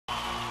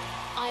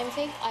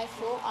I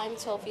thought I'm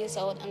 12 years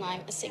old and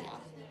I'm a singer.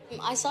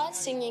 I started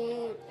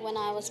singing when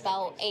I was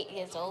about 8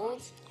 years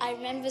old. I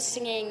remember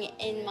singing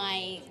in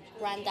my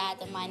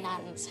granddad and my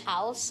nan's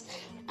house,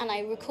 and I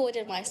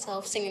recorded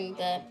myself singing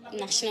the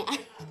national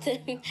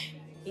anthem.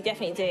 You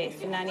definitely do it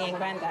for Nanny and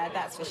Grandad,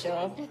 that's for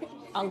sure.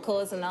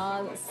 Uncles and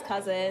aunts,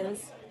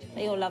 cousins,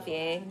 they all love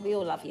you. We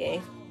all love you.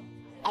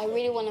 I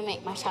really want to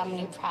make my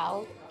family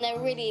proud.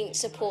 They're really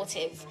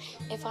supportive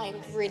if I'm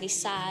really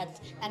sad.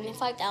 And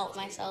if I doubt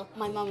myself,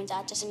 my mum and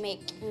dad just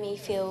make me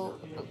feel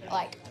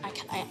like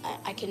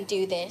I can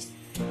do this.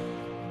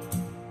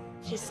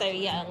 She's so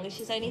young,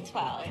 she's only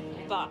 12,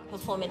 but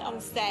performing on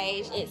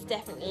stage, it's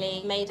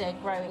definitely made her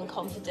grow in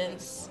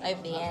confidence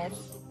over the years.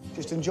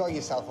 Just enjoy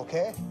yourself,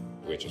 OK?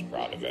 We're just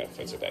proud of her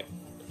for today.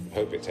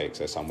 Hope it takes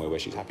her somewhere where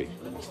she's happy.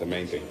 That's the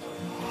main thing.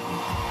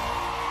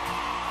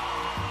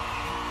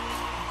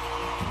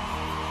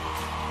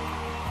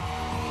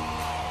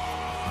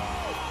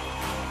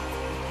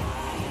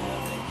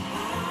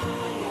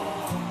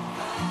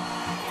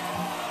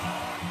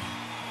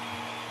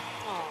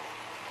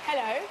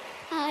 Hello.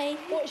 Hi.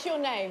 What's your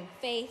name?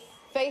 Faith.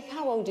 Faith,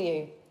 how old are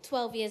you?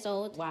 12 years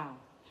old. Wow.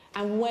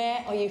 And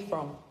where are you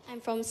from?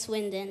 I'm from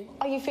Swindon.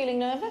 Are you feeling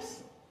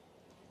nervous?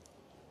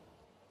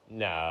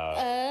 No.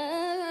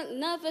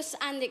 Nervous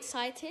and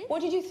excited. What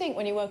did you think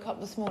when you woke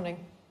up this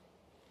morning?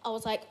 I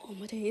was like, oh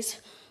my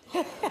days.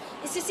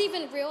 Is this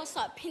even real? I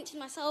started pinching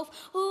myself.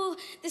 Oh,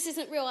 this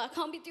isn't real. I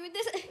can't be doing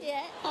this.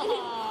 Yeah.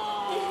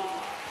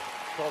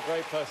 Got a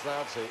great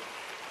personality.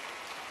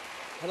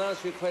 Can I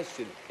ask you a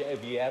question?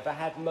 Have you ever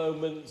had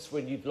moments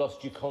when you've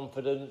lost your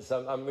confidence?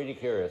 I'm really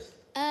curious.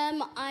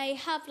 I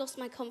have lost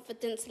my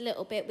confidence a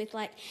little bit with,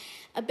 like,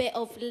 a bit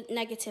of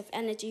negative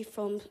energy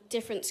from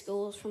different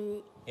schools,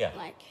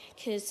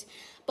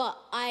 But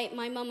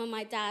my mum and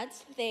my dad,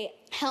 they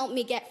helped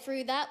me get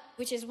through that,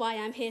 which is why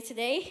I'm here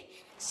today.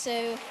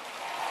 So...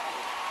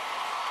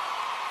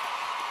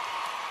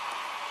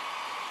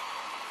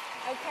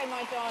 OK,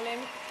 my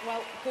darling.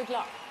 Well, good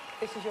luck.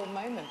 This is your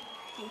moment.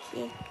 Thank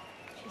you.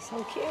 She's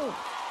so cute.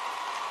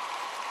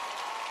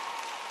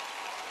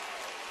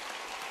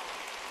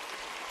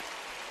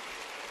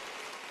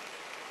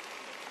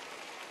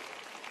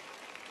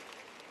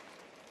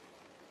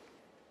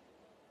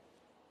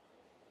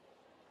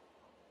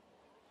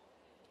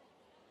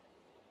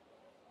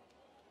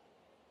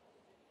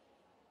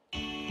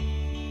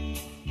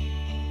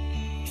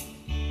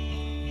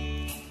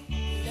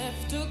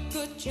 Left a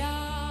good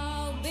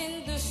job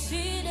in the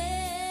city,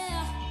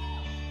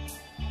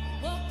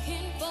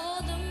 working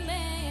for the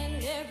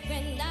man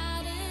every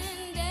night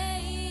and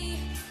day,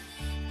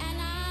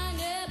 and I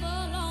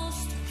never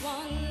lost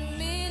 1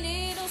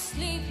 minute of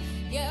sleep.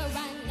 Yeah,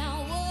 right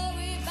now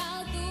worry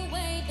about the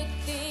way that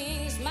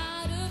things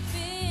might have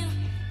been.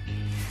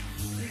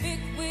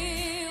 Big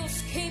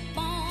wheels keep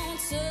on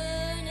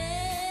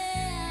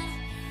turning,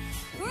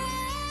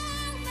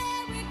 round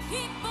Mary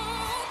keep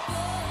on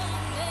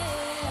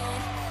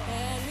burning,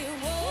 and we're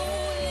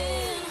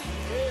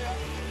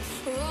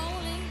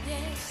rolling,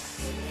 yes,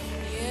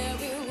 yeah,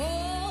 we're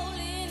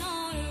rolling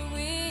on a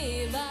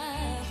river,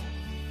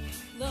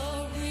 the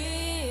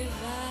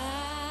river,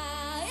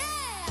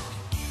 yeah.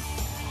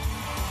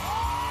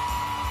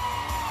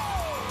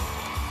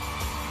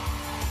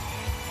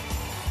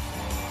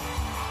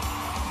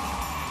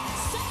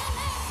 So I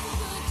left a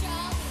good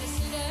job in the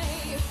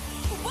city,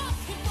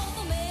 working for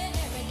the man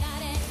every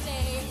night and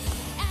day,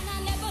 and I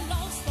never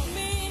lost 1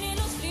 minute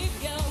of sleep.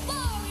 Yeah,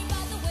 worry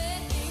about the way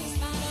things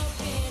might have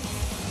been.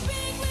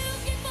 Big wheels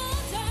keep on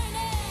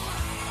turning,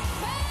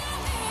 round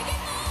me keep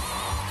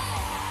moving,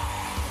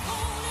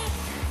 rolling,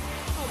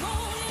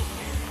 rolling,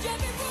 yeah,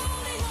 we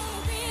rolling on the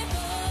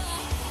river,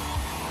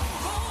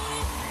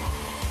 rolling,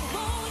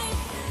 rolling,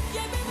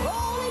 yeah, we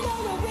rolling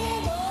on the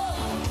river.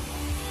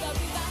 The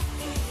river,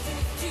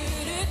 do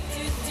do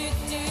do do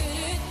do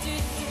do do.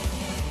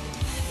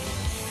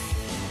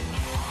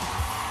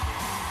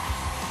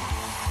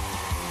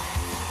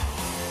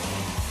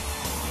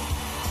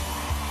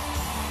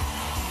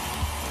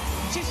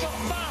 She's got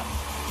fun!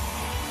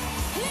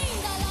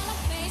 Cleaned a lot of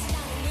face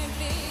down in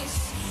Memphis,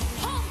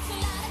 pumped a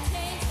lot of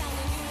tanks down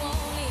in New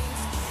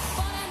Orleans,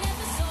 but I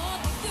never saw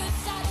the good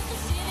side of the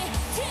city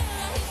till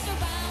I hitched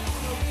around on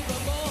the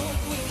riverboat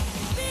with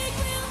big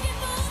wheels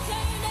keep on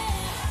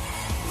turning,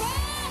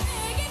 round me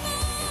keep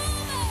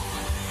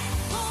moving,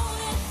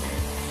 rolling,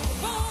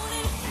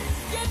 rolling,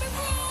 yeah, we're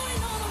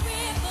rolling on the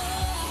river.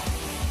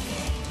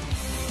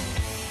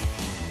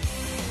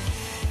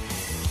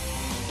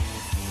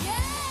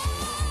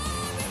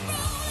 Yeah, we're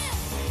rolling,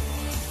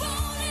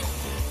 rolling,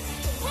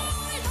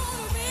 rolling on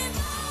the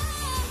river.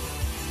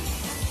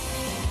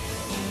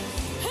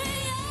 Hey,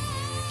 yeah.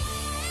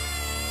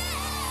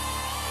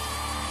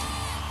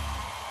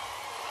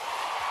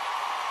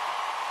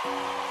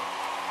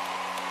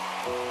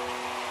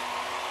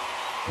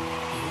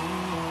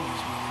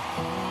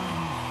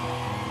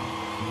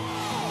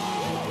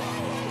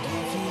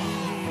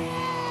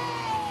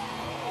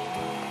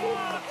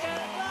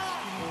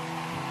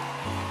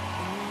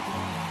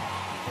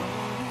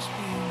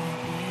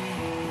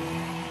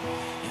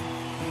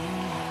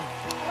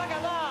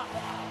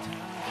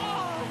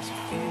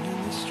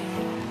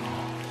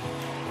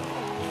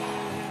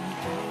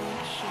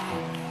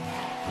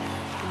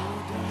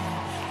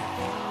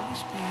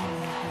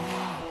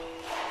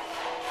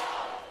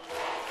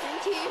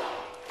 you.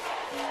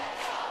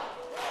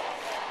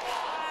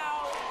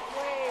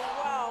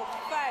 Well,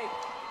 Faith.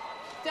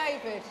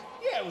 David.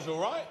 Yeah, it was all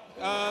right.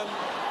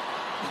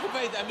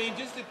 I mean,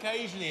 just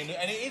occasionally, and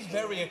it is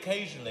very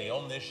occasionally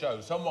on this show,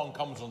 someone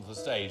comes onto the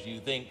stage, you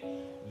think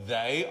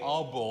they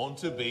are born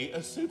to be a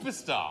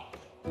superstar.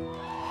 Thank you.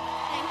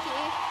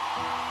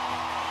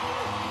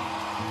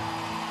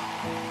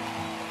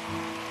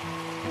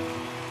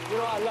 You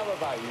know what I love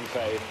about you,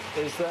 Faith,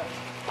 is that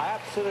I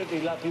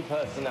absolutely love your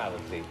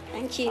personality.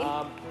 Thank you.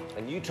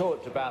 And you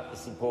talked about the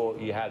support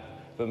you had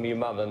from your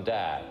mum and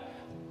dad.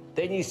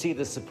 Then you see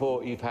the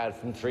support you've had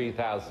from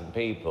 3,000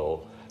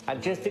 people.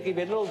 And just to give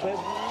you a little bit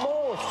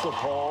more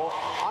support,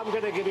 I'm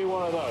going to give you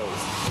one of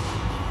those.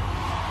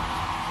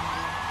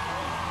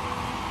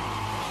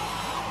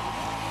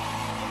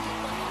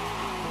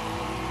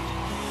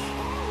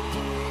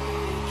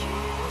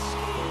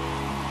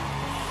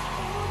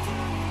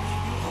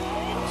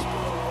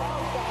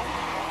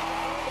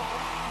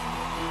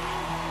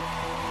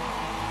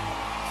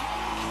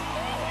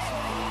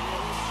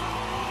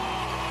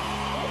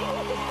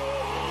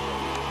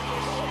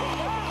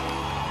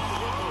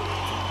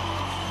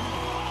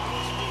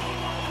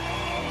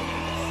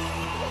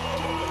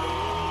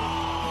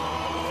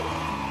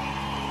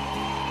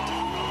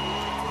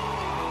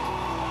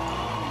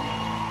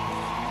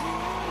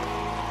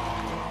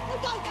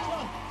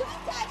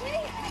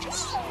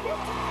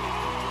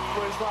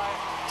 Was like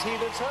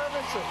Tina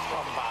Turner should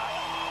come back.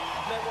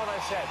 And then what I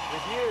said,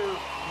 with you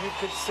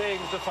could sing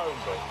the phone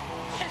book.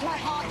 My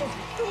heart is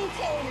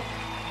beating.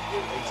 You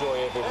enjoy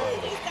every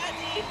moment.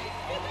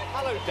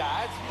 Hello,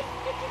 Dad.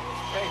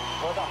 Hey,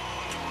 well done.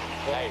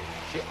 Hey,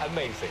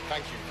 amazing.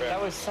 Thank you very much.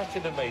 That was such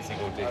an amazing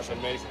audition. That's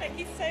amazing. Thank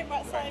you so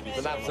much, Simon. It's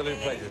an absolute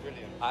pleasure.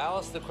 I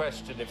asked the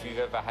question if you've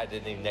ever had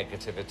any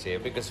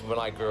negativity, because when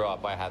I grew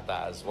up, I had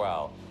that as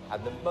well.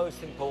 And the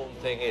most important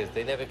thing is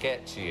they never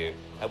get to you.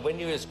 And when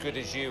you're as good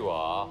as you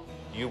are,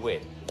 you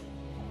win.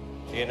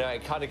 You know,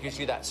 it kind of gives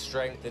you that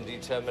strength and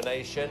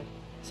determination.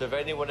 So if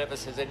anyone ever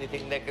says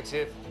anything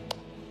negative,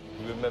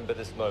 remember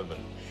this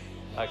moment,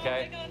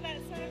 okay? Oh my God,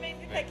 that's so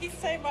amazing. Thank you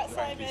so much,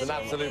 Simon. It's an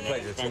absolute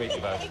pleasure to meet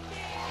you both.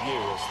 You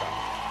will start.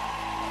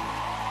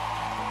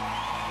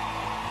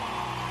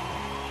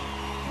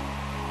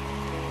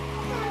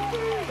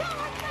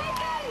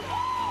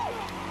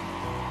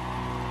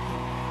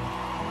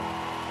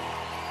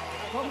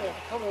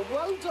 Come on,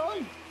 well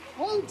done.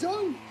 Well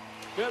done.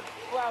 Good.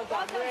 Well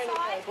done, really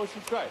good. Well,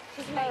 she's great.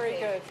 Very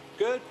good.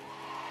 Good.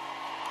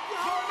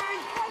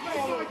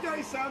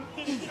 Day, Sam.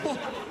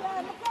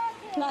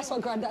 Nice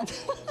one, Grandad.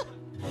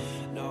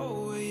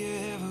 No way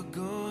you're ever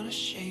gonna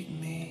shake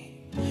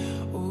me.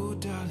 Oh,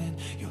 darling,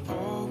 you'll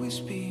always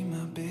be